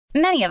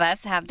Many of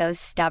us have those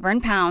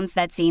stubborn pounds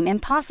that seem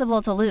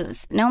impossible to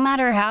lose, no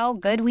matter how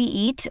good we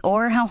eat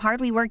or how hard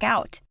we work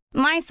out.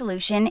 My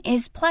solution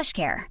is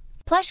PlushCare.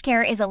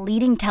 PlushCare is a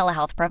leading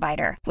telehealth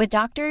provider with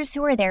doctors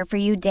who are there for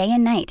you day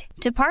and night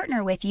to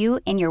partner with you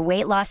in your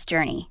weight loss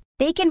journey.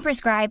 They can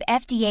prescribe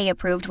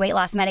FDA-approved weight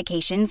loss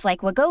medications like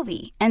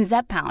Wegovy and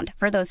Zepbound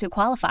for those who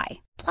qualify.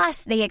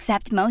 Plus, they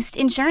accept most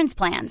insurance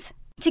plans.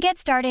 To get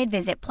started,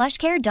 visit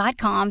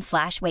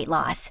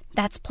plushcare.com/weightloss.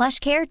 That's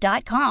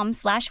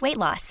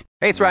plushcare.com/weightloss.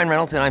 Hey, it's Ryan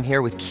Reynolds, and I'm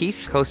here with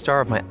Keith,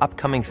 co-star of my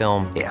upcoming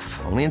film, If,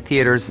 only in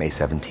theaters May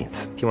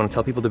 17th. Do you want to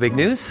tell people the big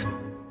news?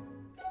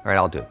 All right,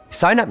 I'll do it.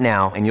 Sign up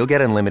now and you'll get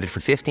unlimited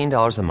for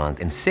 $15 a month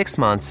and 6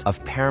 months of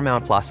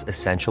Paramount Plus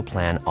Essential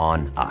Plan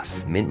on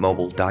us.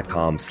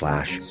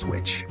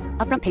 MintMobile.com/switch.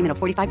 Upfront payment of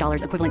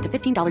 $45 equivalent to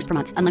 $15 per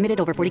month. Unlimited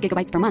over 40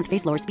 gigabytes per month.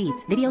 Face lower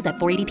speeds. Videos at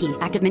 480p.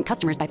 Active Mint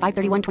customers by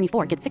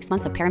 531.24 get 6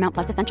 months of Paramount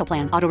Plus Essential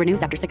Plan. Auto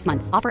renews after 6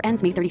 months. Offer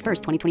ends May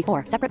 31st,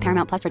 2024. Separate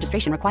Paramount Plus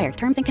registration required.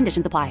 Terms and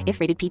conditions apply if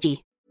rated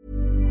PG.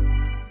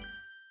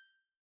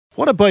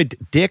 What about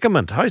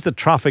Dacomant? How's the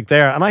traffic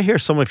there? And I hear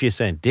some of you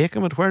saying,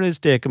 Dacomant, where is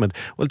Dacomant?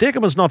 Well,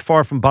 Dacoment's not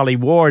far from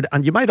Ballyward,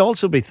 and you might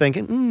also be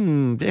thinking,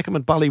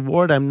 Dacomant,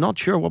 Ballyward, I'm not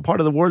sure what part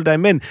of the world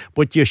I'm in,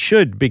 but you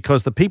should,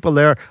 because the people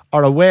there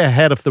are way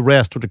ahead of the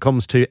rest when it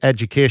comes to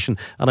education.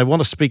 And I want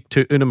to speak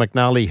to Una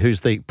McNally,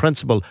 who's the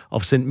principal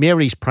of St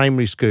Mary's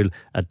Primary School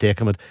at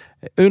Dacomant.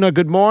 Una,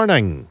 good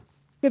morning.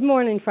 Good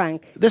morning,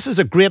 Frank. This is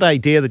a great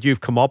idea that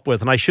you've come up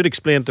with, and I should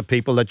explain to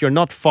people that you're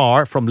not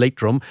far from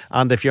Leitrim,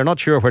 and if you're not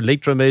sure where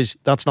Leitrim is,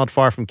 that's not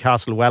far from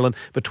Castlewellan.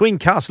 Between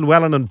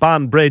Castlewellan and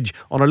Banbridge,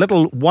 on a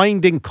little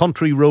winding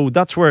country road,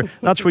 that's where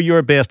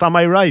you're based. Am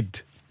I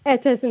right?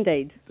 It is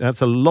indeed.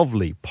 That's a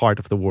lovely part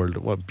of the world,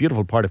 a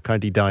beautiful part of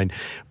County Down.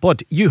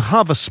 But you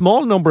have a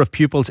small number of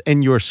pupils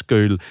in your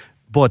school,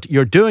 but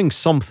you're doing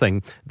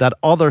something that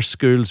other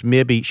schools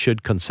maybe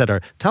should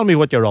consider. Tell me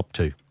what you're up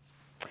to.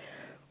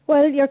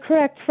 Well, you're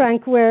correct,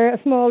 Frank. We're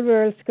a small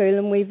rural school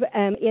and we've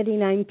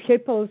 89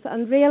 pupils.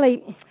 And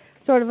really,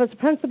 sort of as a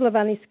principal of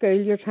any school,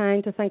 you're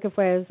trying to think of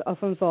ways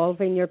of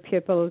involving your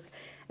pupils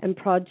in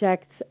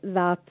projects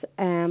that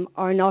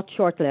are not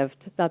short-lived,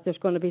 that there's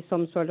going to be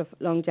some sort of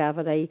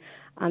longevity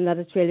and that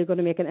it's really going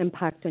to make an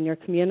impact on your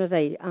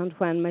community. And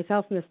when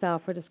myself and the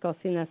staff were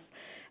discussing this,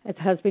 it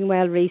has been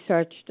well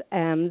researched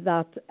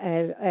that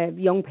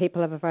young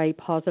people have a very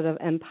positive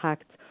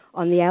impact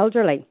on the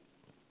elderly.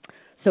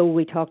 So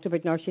we talked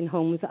about nursing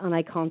homes, and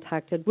I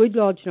contacted Wood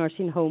Lodge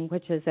Nursing Home,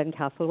 which is in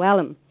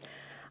Castlewellan.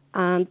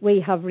 And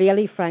we have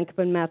really, Frank,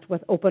 been met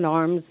with open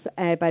arms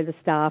by the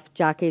staff,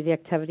 Jackie, the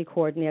activity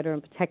coordinator in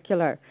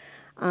particular.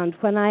 And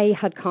when I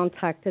had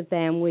contacted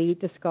them, we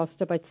discussed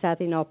about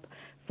setting up,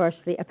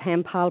 firstly, a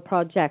pen pal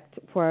project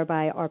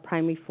whereby our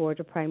primary 4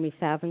 to primary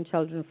 7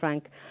 children,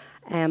 Frank,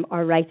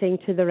 are writing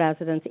to the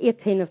residents,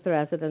 18 of the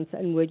residents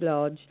in Wood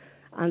Lodge,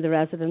 and the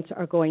residents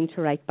are going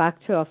to write back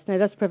to us. Now,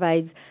 this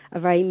provides a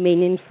very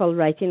meaningful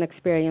writing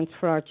experience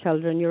for our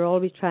children. You're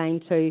always trying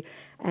to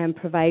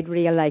provide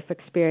real-life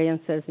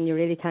experiences, and you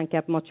really can't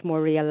get much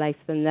more real life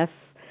than this.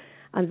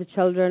 And the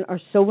children are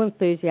so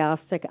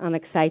enthusiastic and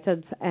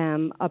excited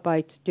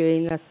about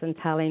doing this and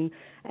telling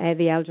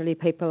the elderly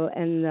people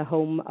in the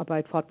home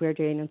about what we're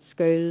doing in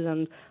school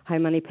and how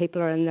many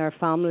people are in their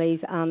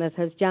families, and it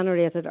has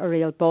generated a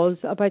real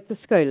buzz about the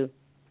school.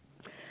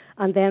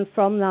 And then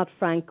from that,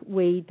 Frank,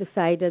 we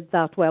decided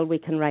that, well, we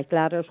can write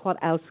letters. What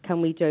else can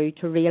we do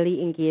to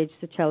really engage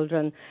the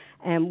children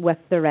with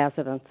the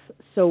residents?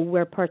 So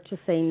we're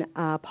purchasing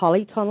a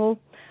polytunnel,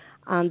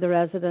 and the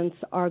residents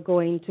are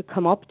going to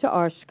come up to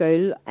our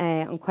school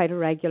on quite a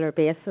regular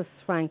basis,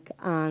 Frank,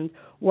 and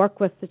work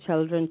with the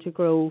children to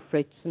grow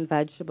fruits and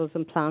vegetables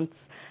and plants.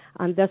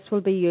 And this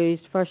will be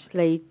used,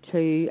 firstly,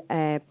 to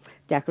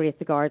decorate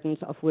the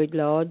gardens of Wood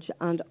Lodge,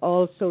 and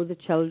also the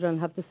children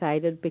have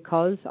decided,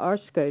 because our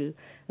school,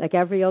 like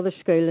every other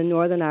school in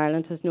Northern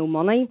Ireland, has no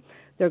money,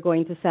 they're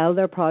going to sell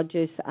their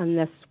produce, and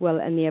this will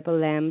enable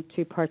them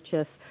to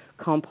purchase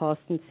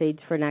compost and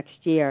seeds for next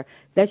year.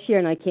 This year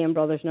now, Cain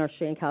Brothers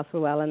Nursery in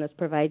Castlewellan is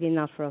providing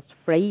that for us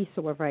free,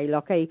 so we're very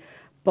lucky.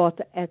 But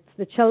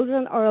the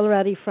children are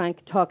already, Frank,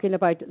 talking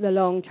about the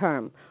long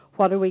term.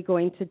 What are we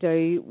going to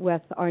do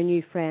with our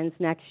new friends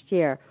next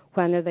year?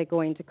 When are they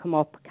going to come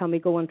up? Can we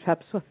go on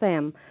trips with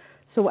them?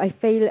 So I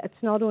feel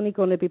it's not only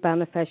going to be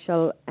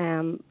beneficial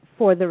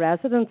for the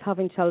residents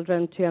having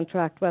children to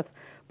interact with,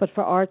 but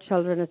for our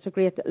children, it's a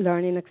great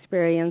learning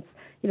experience.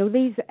 You know,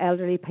 these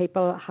elderly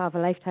people have a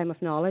lifetime of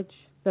knowledge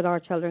that our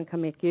children can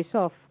make use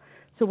of.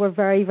 So we're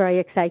very, very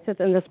excited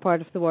in this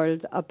part of the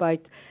world about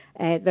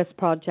this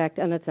project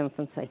in its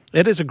infancy.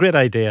 It is a great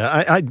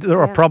idea.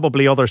 There are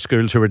probably other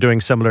schools who are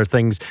doing similar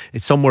things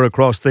somewhere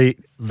across the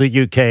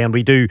UK, and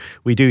we do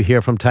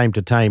hear from time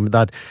to time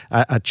that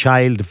a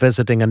child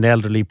visiting an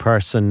elderly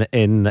person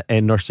in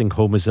a nursing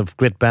home is of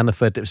great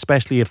benefit,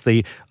 especially if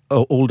the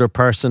older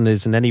person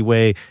is in any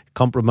way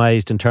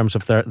compromised in terms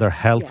of their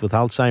health with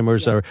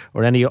Alzheimer's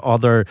or any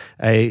other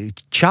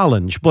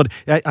challenge. But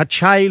a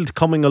child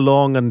coming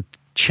along and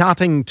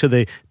chatting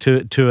to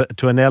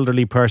an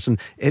elderly person,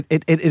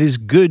 it is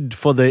good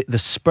for the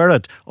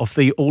spirit of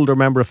the older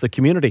member of the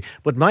community.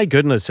 But my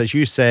goodness, as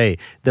you say,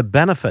 the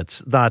benefits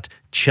that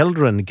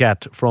children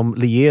get from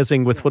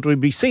liaising with what would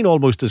be seen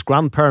almost as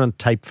grandparent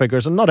type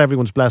figures, and not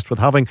everyone's blessed with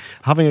having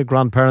a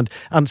grandparent,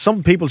 and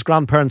some people's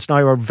grandparents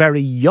now are very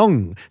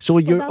young, so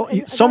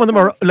some of them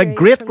are like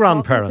great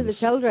grandparents.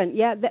 The children,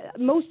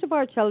 most of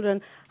our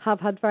children have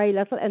had very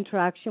little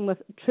interaction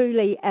with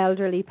truly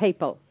elderly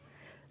people.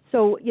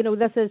 So,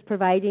 this is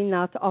providing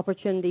that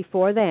opportunity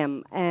for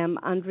them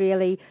and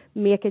really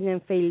making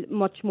them feel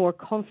much more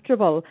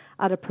comfortable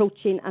at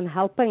approaching and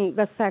helping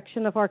this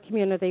section of our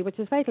community, which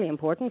is vitally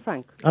important,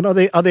 Frank. And are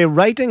they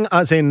writing,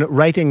 as in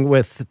writing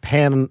with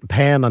pen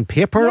and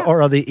paper,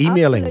 or are they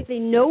emailing?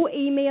 Absolutely no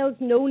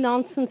emails, no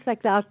nonsense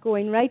like that,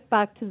 going right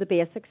back to the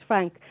basics,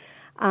 Frank.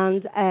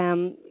 And,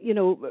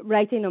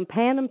 writing on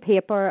pen and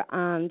paper,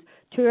 and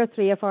 2 or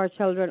 3 of our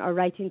children are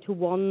writing to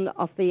one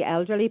of the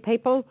elderly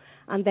people,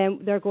 and then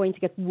they're going to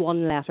get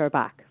 1 letter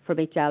back from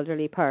each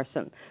elderly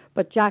person.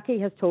 But Jackie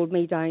has told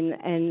me down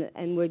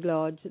in Wood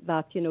Lodge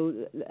that,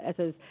 it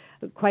is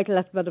quite a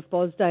little bit of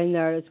buzz down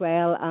there as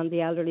well, and the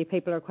elderly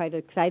people are quite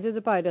excited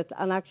about it.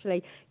 And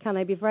actually, can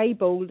I be very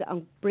bold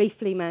and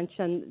briefly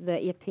mention the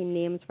 18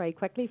 names very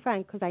quickly,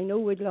 Frank, because I know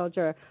Wood Lodge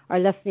are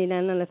listening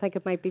in, and I think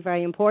it might be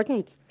very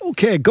important.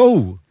 Okay,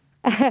 go.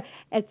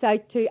 It's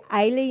out to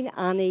Eileen,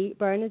 Annie,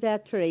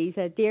 Bernadette,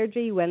 Teresa,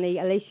 Deirdre, Winnie,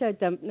 Alicia,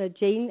 Dimpna,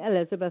 Jean,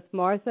 Elizabeth,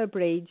 Martha,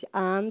 Bridge,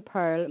 Anne,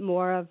 Pearl,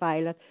 Maura,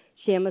 Violet,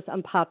 Seamus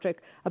and Patrick.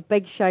 A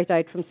big shout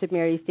out from St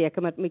Mary's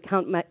Dacomet. We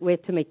can't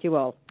wait to meet you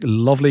all.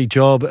 Lovely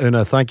job,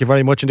 Una. Thank you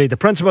very much indeed. The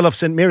principal of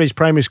St Mary's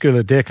Primary School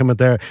at Dacomet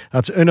there,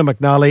 that's Una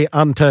McNally.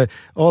 And to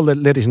all the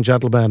ladies and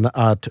gentlemen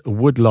at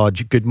Wood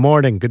Lodge, good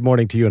morning. Good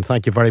morning to you, and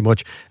thank you very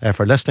much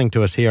for listening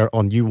to us here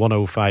on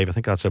U105. I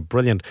think that's a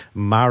brilliant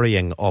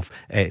marrying of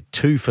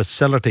 2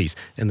 facilities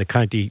in the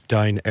County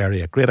Down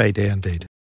area. Great idea indeed.